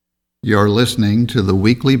You're listening to the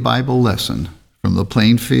weekly Bible lesson from the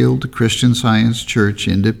Plainfield Christian Science Church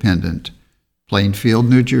Independent, Plainfield,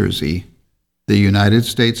 New Jersey, the United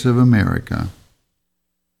States of America.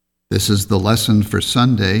 This is the lesson for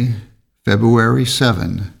Sunday, February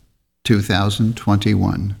 7,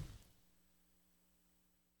 2021.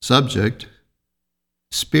 Subject: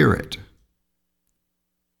 Spirit.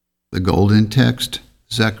 The golden text,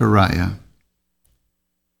 Zechariah.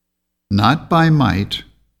 Not by might,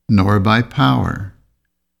 nor by power,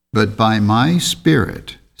 but by my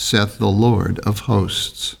Spirit, saith the Lord of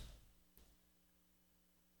hosts.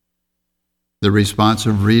 The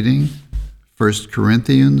responsive reading, 1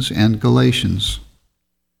 Corinthians and Galatians.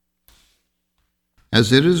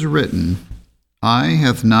 As it is written, Eye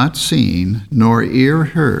hath not seen, nor ear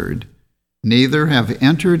heard, neither have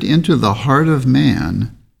entered into the heart of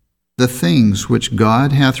man the things which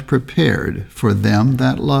God hath prepared for them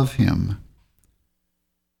that love him.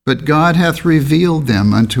 But God hath revealed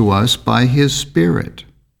them unto us by his Spirit.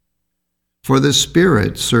 For the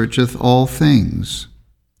Spirit searcheth all things,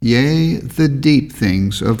 yea, the deep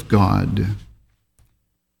things of God.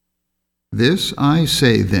 This I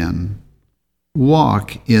say then,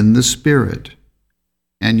 walk in the Spirit,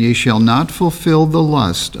 and ye shall not fulfill the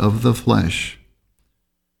lust of the flesh.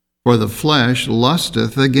 For the flesh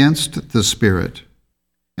lusteth against the Spirit,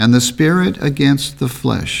 and the Spirit against the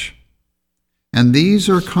flesh. And these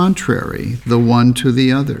are contrary the one to the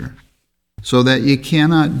other, so that ye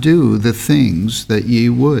cannot do the things that ye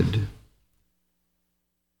would.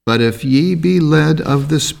 But if ye be led of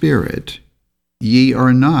the Spirit, ye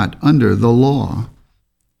are not under the law.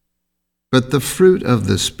 But the fruit of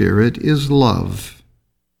the Spirit is love,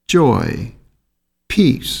 joy,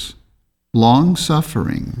 peace,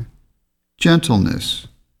 long-suffering, gentleness,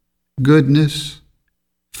 goodness,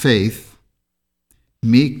 faith,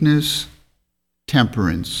 meekness,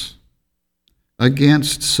 temperance.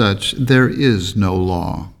 Against such there is no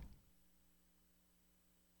law.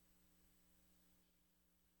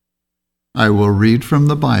 I will read from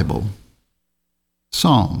the Bible.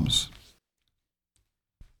 Psalms.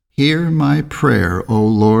 Hear my prayer, O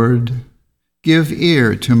Lord. Give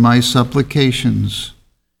ear to my supplications.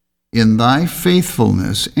 In thy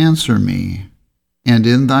faithfulness answer me, and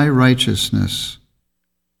in thy righteousness.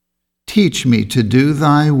 Teach me to do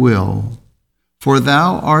thy will, for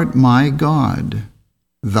thou art my God.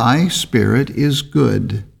 Thy Spirit is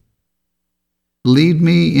good. Lead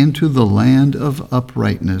me into the land of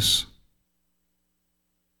uprightness.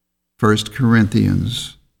 1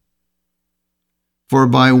 Corinthians. For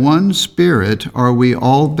by one Spirit are we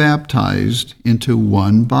all baptized into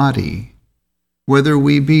one body, whether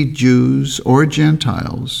we be Jews or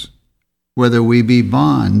Gentiles, whether we be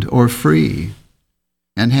bond or free,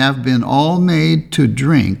 and have been all made to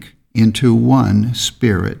drink into one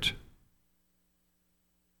Spirit.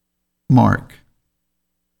 Mark.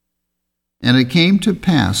 And it came to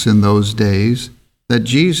pass in those days that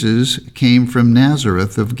Jesus came from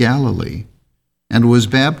Nazareth of Galilee, and was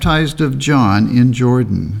baptized of John in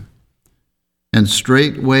Jordan. And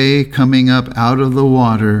straightway coming up out of the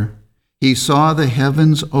water, he saw the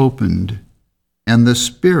heavens opened, and the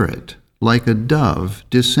Spirit like a dove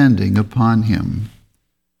descending upon him.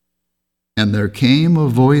 And there came a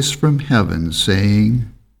voice from heaven,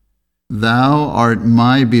 saying, Thou art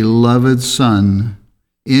my beloved Son,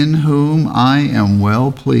 in whom I am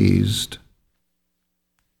well pleased.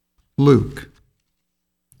 Luke.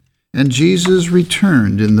 And Jesus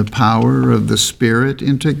returned in the power of the Spirit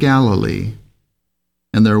into Galilee,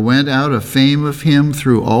 and there went out a fame of him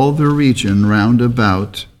through all the region round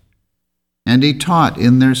about, and he taught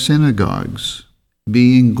in their synagogues,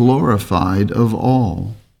 being glorified of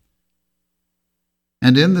all.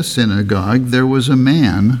 And in the synagogue there was a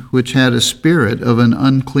man which had a spirit of an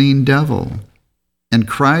unclean devil, and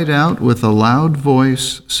cried out with a loud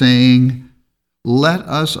voice, saying, Let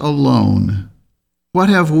us alone. What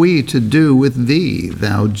have we to do with thee,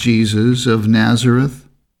 thou Jesus of Nazareth?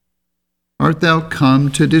 Art thou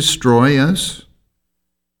come to destroy us?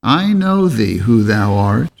 I know thee who thou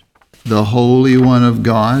art, the Holy One of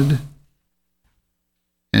God.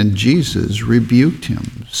 And Jesus rebuked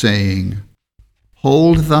him, saying,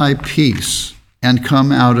 Hold thy peace, and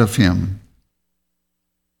come out of him.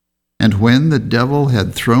 And when the devil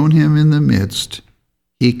had thrown him in the midst,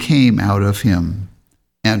 he came out of him,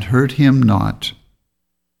 and hurt him not.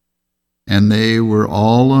 And they were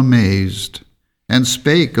all amazed, and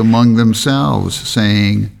spake among themselves,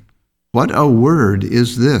 saying, What a word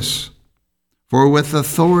is this! For with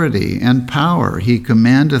authority and power he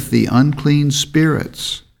commandeth the unclean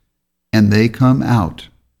spirits, and they come out.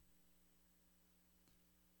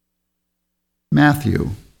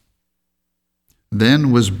 Matthew.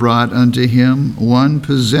 Then was brought unto him one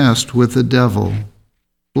possessed with a devil,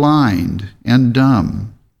 blind and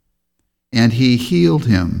dumb. And he healed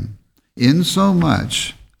him,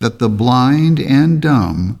 insomuch that the blind and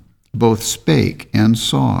dumb both spake and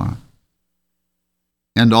saw.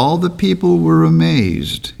 And all the people were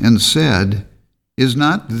amazed, and said, Is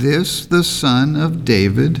not this the son of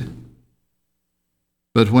David?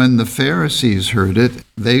 But when the Pharisees heard it,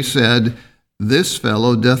 they said, This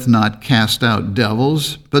fellow doth not cast out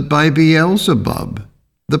devils, but by Beelzebub,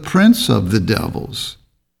 the prince of the devils.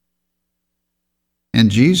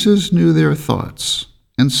 And Jesus knew their thoughts,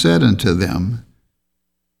 and said unto them,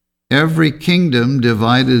 Every kingdom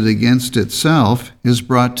divided against itself is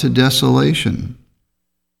brought to desolation,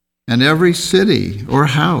 and every city or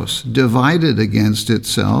house divided against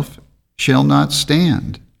itself shall not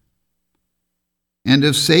stand. And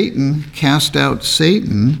if Satan cast out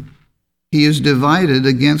Satan, he is divided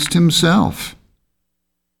against himself.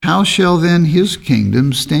 How shall then his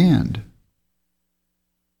kingdom stand?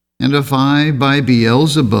 And if I by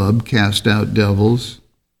Beelzebub cast out devils,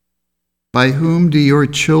 by whom do your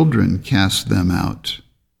children cast them out?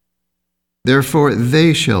 Therefore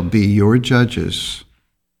they shall be your judges.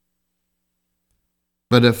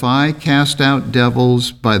 But if I cast out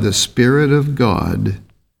devils by the Spirit of God,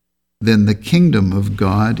 then the kingdom of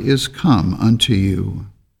God is come unto you.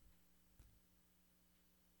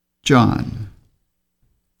 John.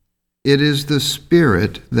 It is the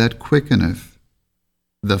Spirit that quickeneth,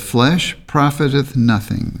 the flesh profiteth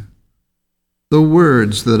nothing. The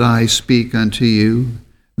words that I speak unto you,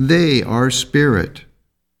 they are spirit,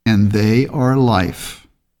 and they are life.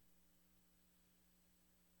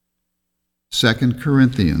 2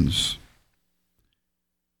 Corinthians.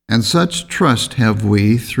 And such trust have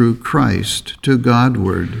we through Christ to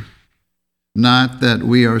Godward, not that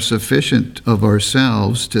we are sufficient of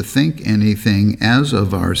ourselves to think anything as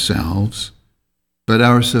of ourselves, but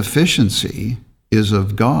our sufficiency is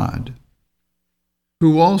of God,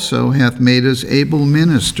 who also hath made us able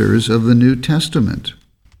ministers of the New Testament,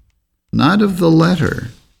 not of the letter,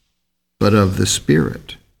 but of the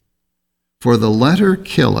Spirit. For the letter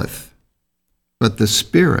killeth, but the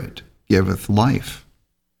Spirit giveth life.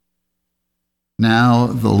 Now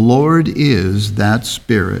the Lord is that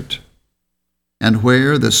Spirit, and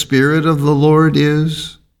where the Spirit of the Lord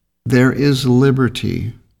is, there is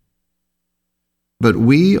liberty. But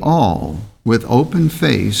we all, with open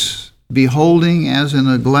face, beholding as in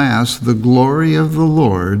a glass the glory of the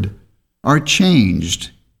Lord, are changed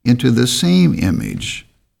into the same image,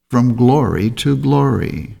 from glory to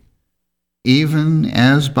glory, even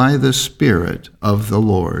as by the Spirit of the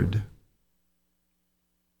Lord.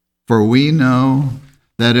 For we know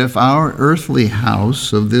that if our earthly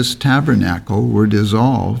house of this tabernacle were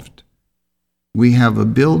dissolved, we have a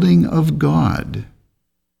building of God,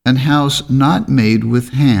 an house not made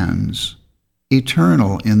with hands,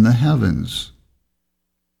 eternal in the heavens.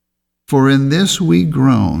 For in this we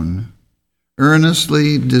groan,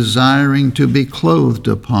 earnestly desiring to be clothed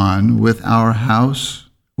upon with our house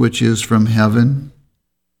which is from heaven,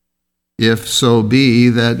 if so be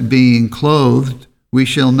that being clothed we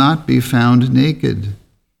shall not be found naked.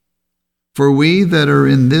 For we that are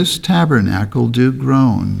in this tabernacle do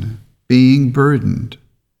groan, being burdened,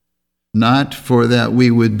 not for that we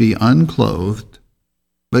would be unclothed,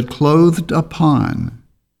 but clothed upon,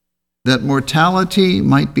 that mortality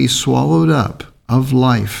might be swallowed up of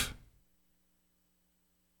life.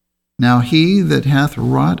 Now he that hath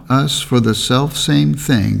wrought us for the selfsame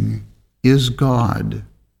thing is God,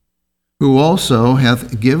 who also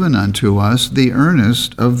hath given unto us the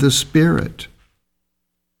earnest of the Spirit.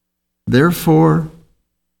 Therefore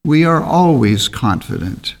we are always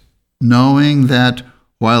confident, knowing that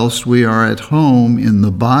whilst we are at home in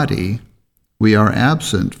the body, we are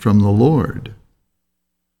absent from the Lord.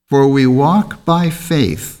 For we walk by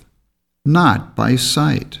faith, not by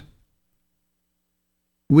sight.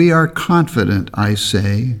 We are confident, I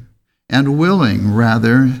say, and willing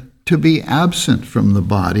rather to be absent from the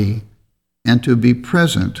body and to be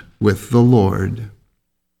present with the Lord.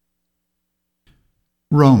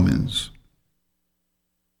 Romans.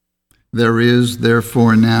 There is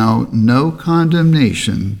therefore now no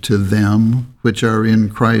condemnation to them which are in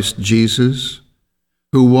Christ Jesus,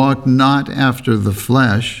 who walk not after the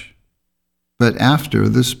flesh, but after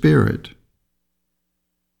the Spirit.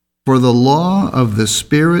 For the law of the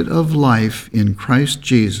Spirit of life in Christ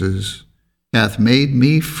Jesus hath made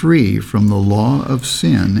me free from the law of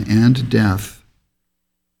sin and death.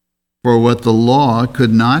 For what the law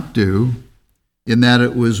could not do, in that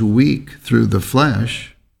it was weak through the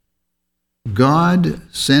flesh, God,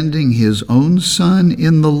 sending his own Son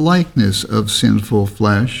in the likeness of sinful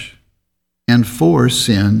flesh, and for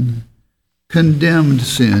sin, condemned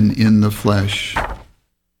sin in the flesh,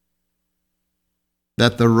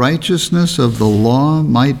 that the righteousness of the law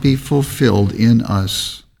might be fulfilled in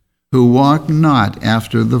us, who walk not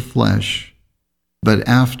after the flesh, but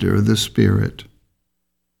after the Spirit.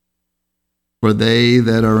 For they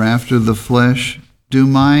that are after the flesh do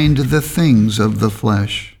mind the things of the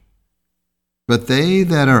flesh, but they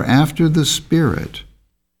that are after the Spirit,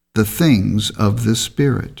 the things of the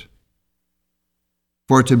Spirit.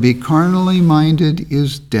 For to be carnally minded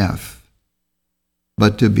is death,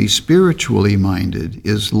 but to be spiritually minded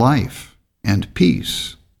is life and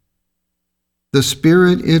peace. The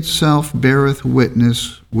Spirit itself beareth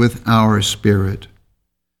witness with our spirit,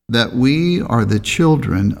 that we are the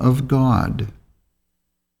children of God.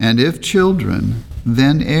 And if children,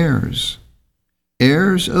 then heirs,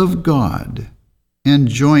 heirs of God, and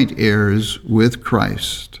joint heirs with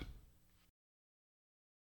Christ.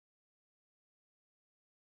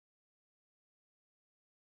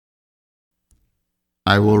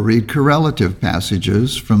 I will read correlative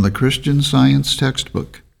passages from the Christian Science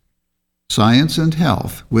textbook, Science and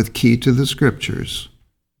Health with Key to the Scriptures,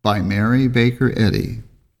 by Mary Baker Eddy.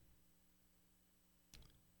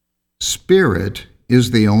 Spirit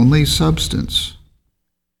is the only substance,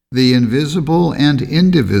 the invisible and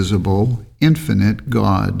indivisible, infinite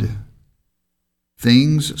God.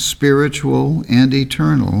 Things spiritual and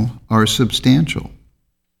eternal are substantial.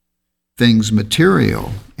 Things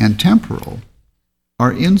material and temporal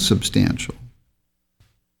are insubstantial.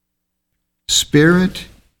 Spirit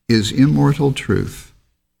is immortal truth.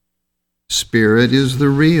 Spirit is the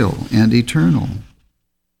real and eternal.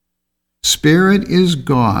 Spirit is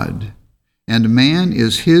God, and man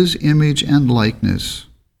is his image and likeness.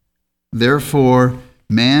 Therefore,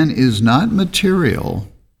 man is not material,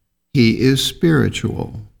 he is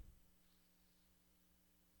spiritual.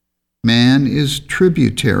 Man is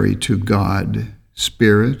tributary to God,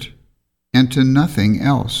 Spirit, and to nothing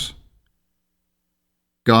else.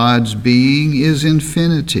 God's being is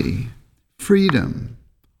infinity, freedom,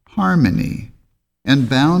 harmony, and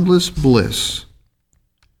boundless bliss.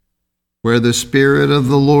 Where the Spirit of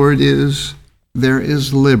the Lord is, there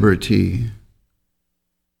is liberty.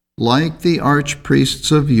 Like the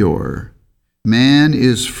archpriests of yore, man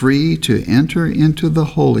is free to enter into the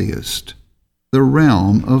holiest, the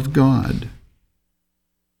realm of God.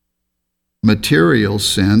 Material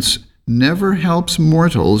sense never helps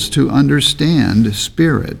mortals to understand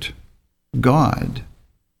Spirit, God.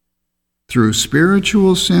 Through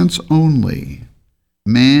spiritual sense only,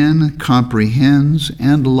 man comprehends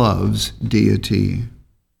and loves deity.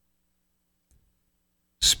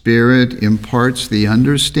 Spirit imparts the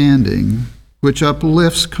understanding which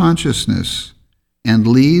uplifts consciousness and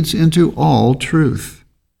leads into all truth.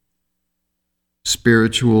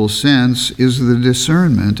 Spiritual sense is the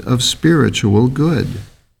discernment of spiritual good.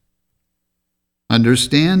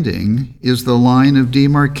 Understanding is the line of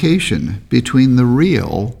demarcation between the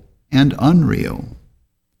real and unreal.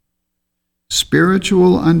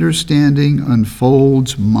 Spiritual understanding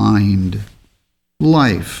unfolds mind,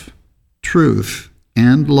 life, truth,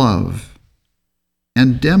 and love,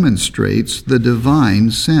 and demonstrates the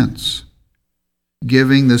divine sense,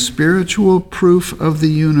 giving the spiritual proof of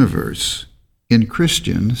the universe in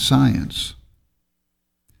Christian Science.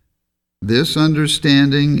 This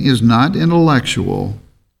understanding is not intellectual,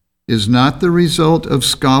 is not the result of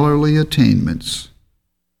scholarly attainments.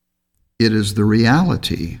 It is the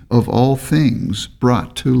reality of all things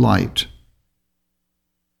brought to light.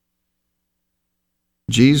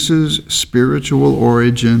 Jesus' spiritual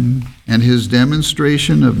origin and his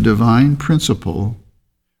demonstration of divine principle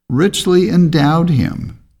richly endowed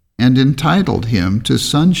him and entitled him to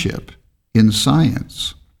sonship in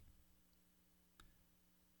science.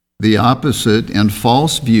 The opposite and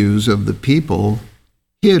false views of the people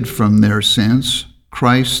hid from their sense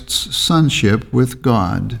Christ's sonship with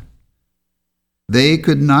God. They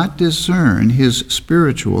could not discern his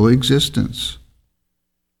spiritual existence.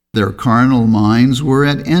 Their carnal minds were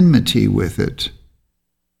at enmity with it.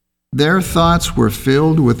 Their thoughts were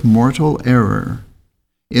filled with mortal error,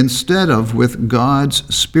 instead of with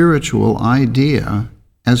God's spiritual idea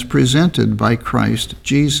as presented by Christ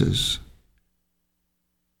Jesus.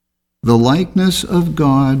 The likeness of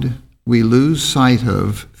God we lose sight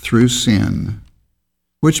of through sin,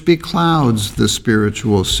 which beclouds the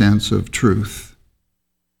spiritual sense of truth.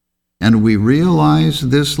 And we realize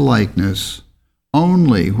this likeness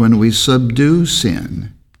only when we subdue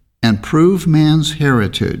sin and prove man's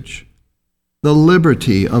heritage, the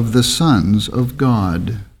liberty of the sons of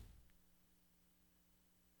God.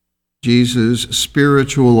 Jesus'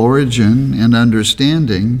 spiritual origin and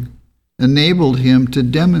understanding enabled him to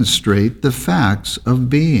demonstrate the facts of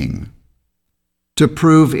being, to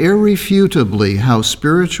prove irrefutably how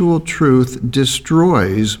spiritual truth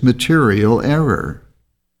destroys material error,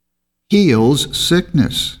 heals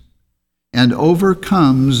sickness, and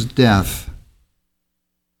overcomes death.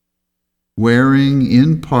 Wearing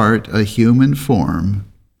in part a human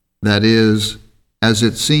form, that is, as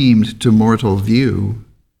it seemed to mortal view,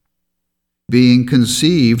 being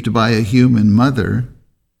conceived by a human mother,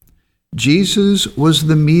 Jesus was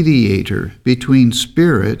the mediator between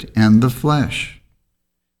spirit and the flesh,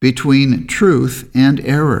 between truth and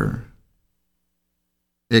error,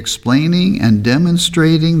 explaining and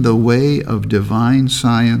demonstrating the way of divine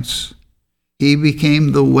science. He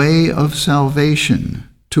became the way of salvation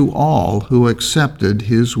to all who accepted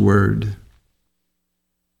his word.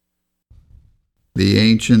 The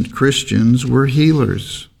ancient Christians were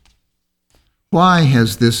healers. Why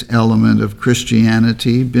has this element of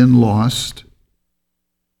Christianity been lost?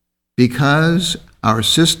 Because our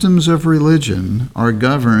systems of religion are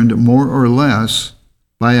governed more or less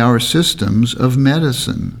by our systems of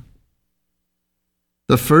medicine.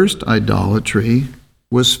 The first idolatry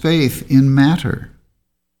was faith in matter.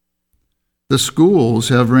 The schools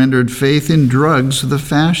have rendered faith in drugs the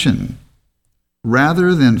fashion,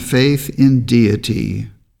 rather than faith in deity.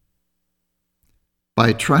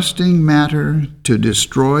 By trusting matter to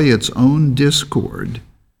destroy its own discord,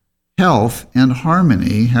 health and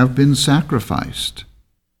harmony have been sacrificed.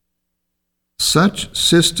 Such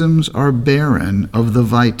systems are barren of the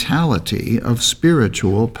vitality of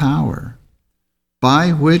spiritual power,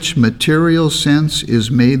 by which material sense is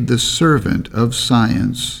made the servant of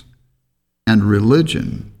science, and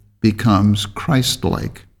religion becomes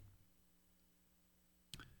Christ-like.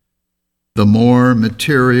 The more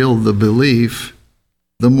material the belief,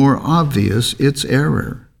 the more obvious its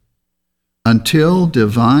error, until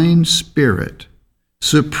divine spirit,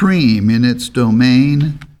 supreme in its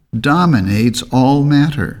domain, dominates all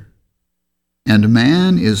matter, and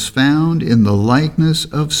man is found in the likeness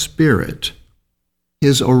of spirit,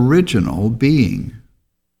 his original being.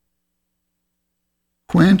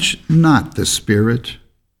 Quench not the spirit,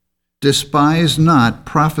 despise not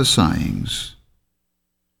prophesyings.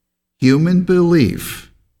 Human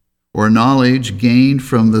belief, or knowledge gained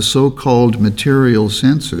from the so-called material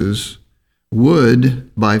senses,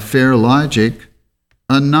 would, by fair logic,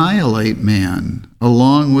 annihilate man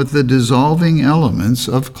along with the dissolving elements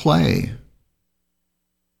of clay.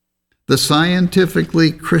 The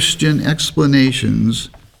scientifically Christian explanations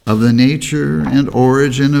of the nature and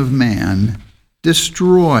origin of man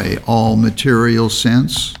destroy all material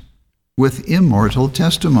sense with immortal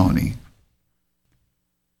testimony.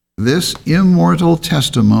 This immortal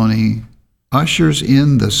testimony ushers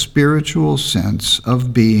in the spiritual sense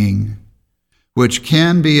of being, which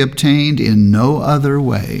can be obtained in no other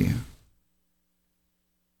way.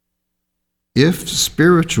 If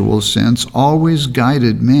spiritual sense always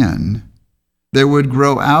guided men, there would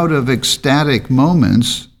grow out of ecstatic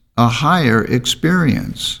moments a higher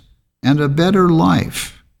experience and a better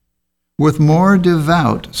life, with more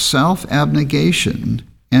devout self-abnegation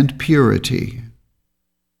and purity.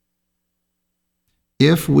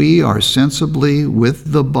 If we are sensibly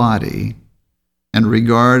with the body and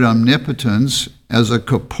regard omnipotence as a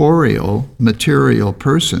corporeal, material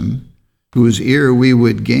person whose ear we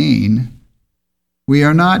would gain, we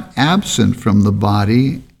are not absent from the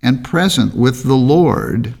body and present with the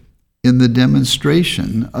Lord in the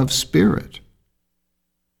demonstration of spirit.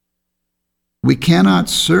 We cannot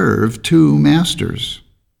serve two masters.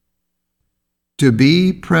 To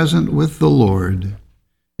be present with the Lord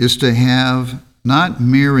is to have not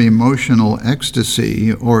mere emotional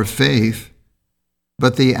ecstasy or faith,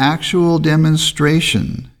 but the actual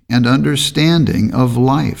demonstration and understanding of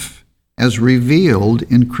life as revealed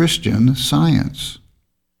in Christian science.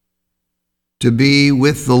 To be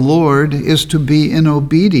with the Lord is to be in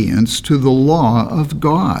obedience to the law of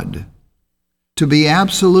God, to be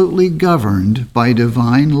absolutely governed by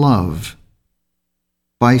divine love,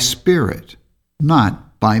 by spirit,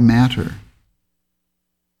 not by matter.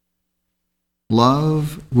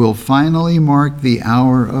 Love will finally mark the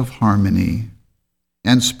hour of harmony,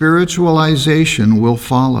 and spiritualization will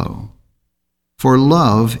follow, for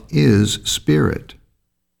love is spirit.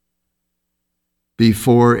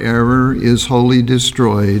 Before error is wholly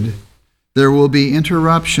destroyed, there will be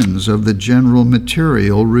interruptions of the general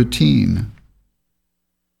material routine.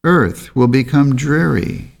 Earth will become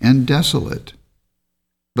dreary and desolate,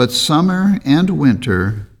 but summer and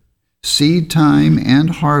winter, seed time and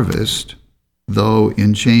harvest, though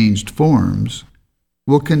in changed forms,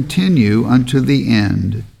 will continue unto the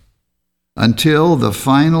end, until the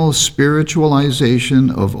final spiritualization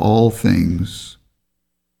of all things.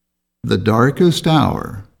 The darkest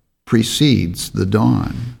hour precedes the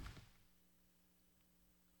dawn.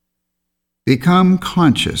 Become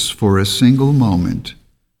conscious for a single moment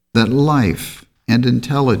that life and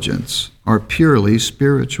intelligence are purely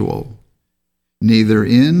spiritual, neither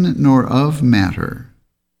in nor of matter,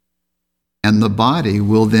 and the body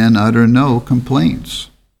will then utter no complaints.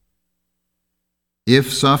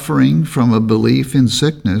 If suffering from a belief in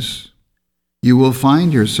sickness, you will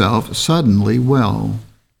find yourself suddenly well.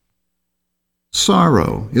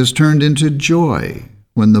 Sorrow is turned into joy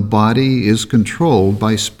when the body is controlled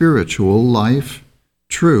by spiritual life,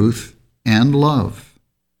 truth, and love.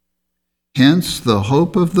 Hence the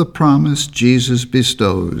hope of the promise Jesus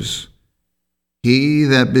bestows. He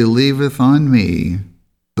that believeth on me,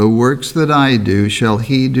 the works that I do shall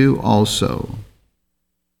he do also,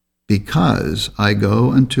 because I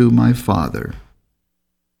go unto my Father.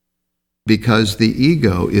 Because the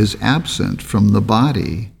ego is absent from the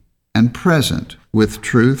body and present with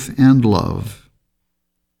truth and love.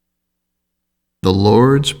 The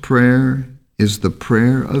Lord's Prayer is the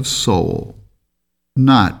prayer of soul,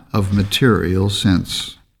 not of material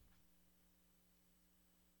sense.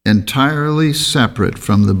 Entirely separate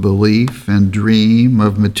from the belief and dream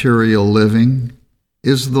of material living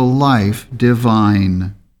is the life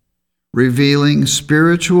divine, revealing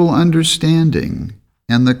spiritual understanding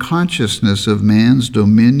and the consciousness of man's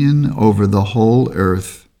dominion over the whole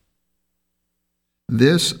earth.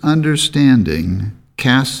 This understanding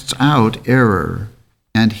casts out error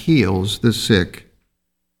and heals the sick,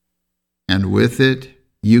 and with it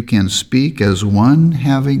you can speak as one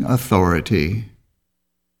having authority.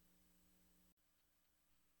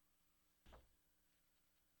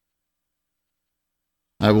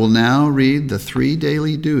 I will now read the 3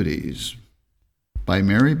 daily duties by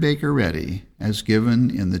Mary Baker Eddy as given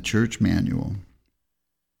in the Church Manual.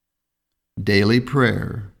 Daily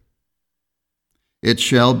Prayer. It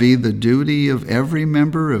shall be the duty of every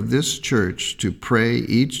member of this church to pray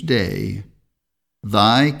each day,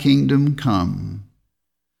 Thy kingdom come.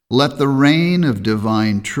 Let the reign of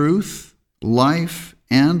divine truth, life,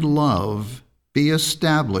 and love be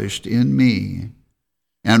established in me,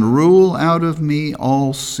 and rule out of me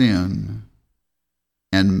all sin.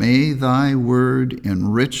 And may thy word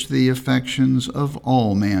enrich the affections of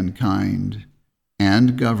all mankind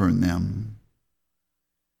and govern them.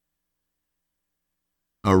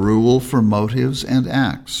 A rule for motives and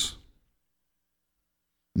acts.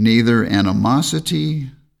 Neither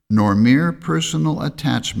animosity nor mere personal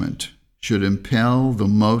attachment should impel the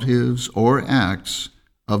motives or acts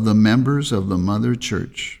of the members of the Mother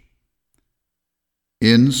Church.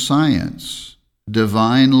 In science,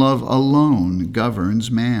 divine love alone governs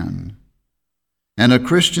man, and a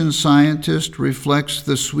Christian scientist reflects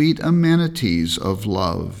the sweet amenities of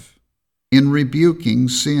love in rebuking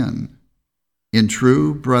sin, in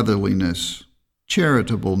true brotherliness,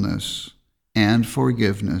 charitableness, and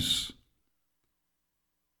forgiveness.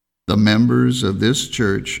 The members of this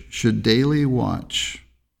church should daily watch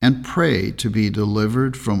and pray to be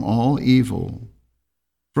delivered from all evil,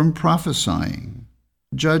 from prophesying,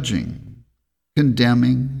 judging,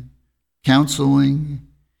 condemning, counseling,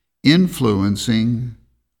 influencing,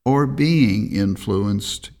 or being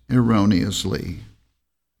influenced erroneously.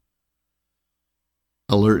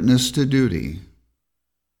 Alertness to duty.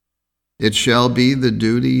 It shall be the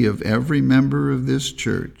duty of every member of this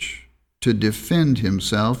church to defend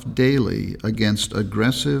himself daily against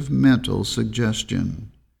aggressive mental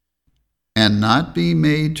suggestion, and not be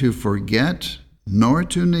made to forget nor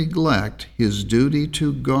to neglect his duty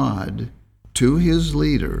to God, to his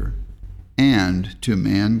leader, and to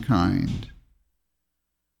mankind.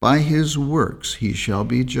 By his works he shall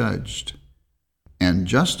be judged, and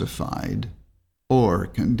justified or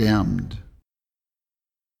condemned.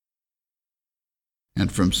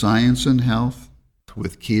 And from Science and Health,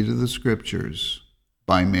 with Key to the Scriptures,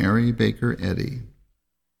 by Mary Baker Eddy.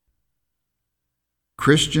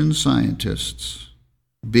 Christian scientists,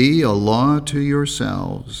 be a law to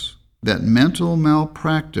yourselves that mental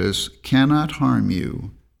malpractice cannot harm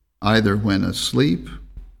you, either when asleep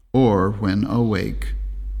or when awake.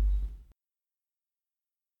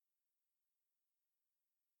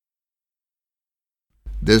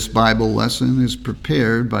 This Bible lesson is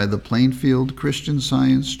prepared by the Plainfield Christian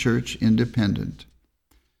Science Church Independent.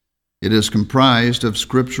 It is comprised of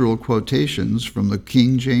scriptural quotations from the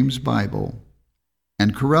King James Bible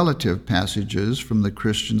and correlative passages from the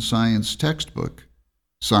Christian Science textbook,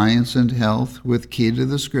 Science and Health with Key to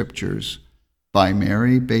the Scriptures, by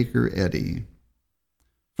Mary Baker Eddy.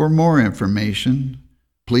 For more information,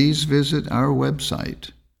 please visit our website,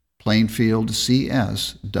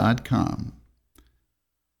 plainfieldcs.com.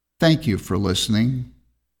 Thank you for listening,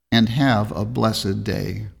 and have a blessed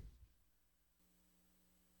day.